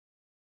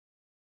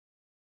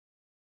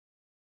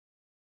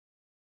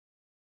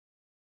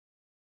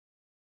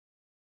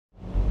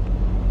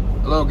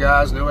Hello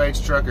guys, New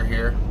Age Trucker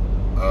here.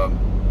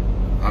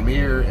 I'm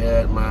here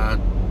at my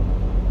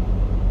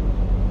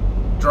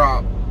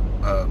drop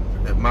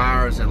at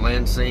Meyer's in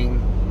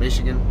Lansing,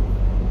 Michigan.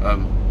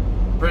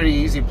 Pretty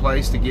easy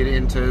place to get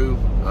into.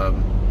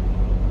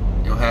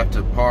 You'll have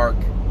to park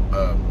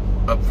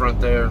up front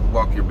there,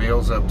 walk your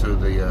bills up to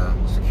the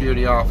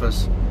security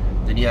office.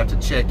 Then you have to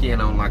check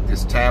in on like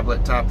this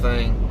tablet type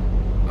thing.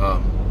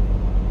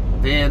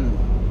 Then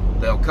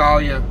they'll call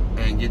you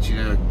and get you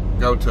to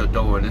go to a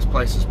door, and this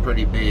place is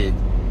pretty big.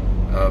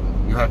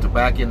 You have to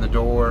back in the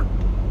door,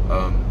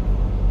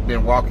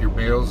 then walk your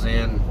bills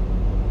in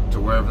to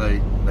wherever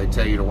they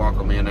tell you to walk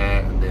them in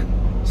at, and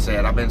then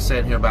set. I've been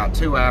sitting here about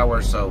 2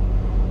 hours, so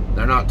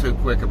they're not too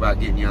quick about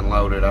getting you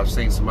unloaded. I've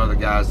seen some other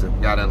guys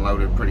that got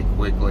unloaded pretty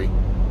quickly.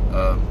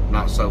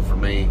 Not so for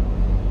me.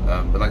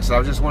 But like I said,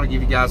 I just want to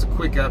give you guys a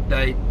quick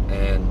update,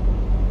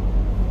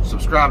 and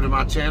subscribe to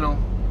my channel,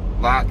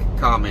 like,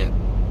 comment.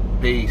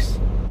 Peace.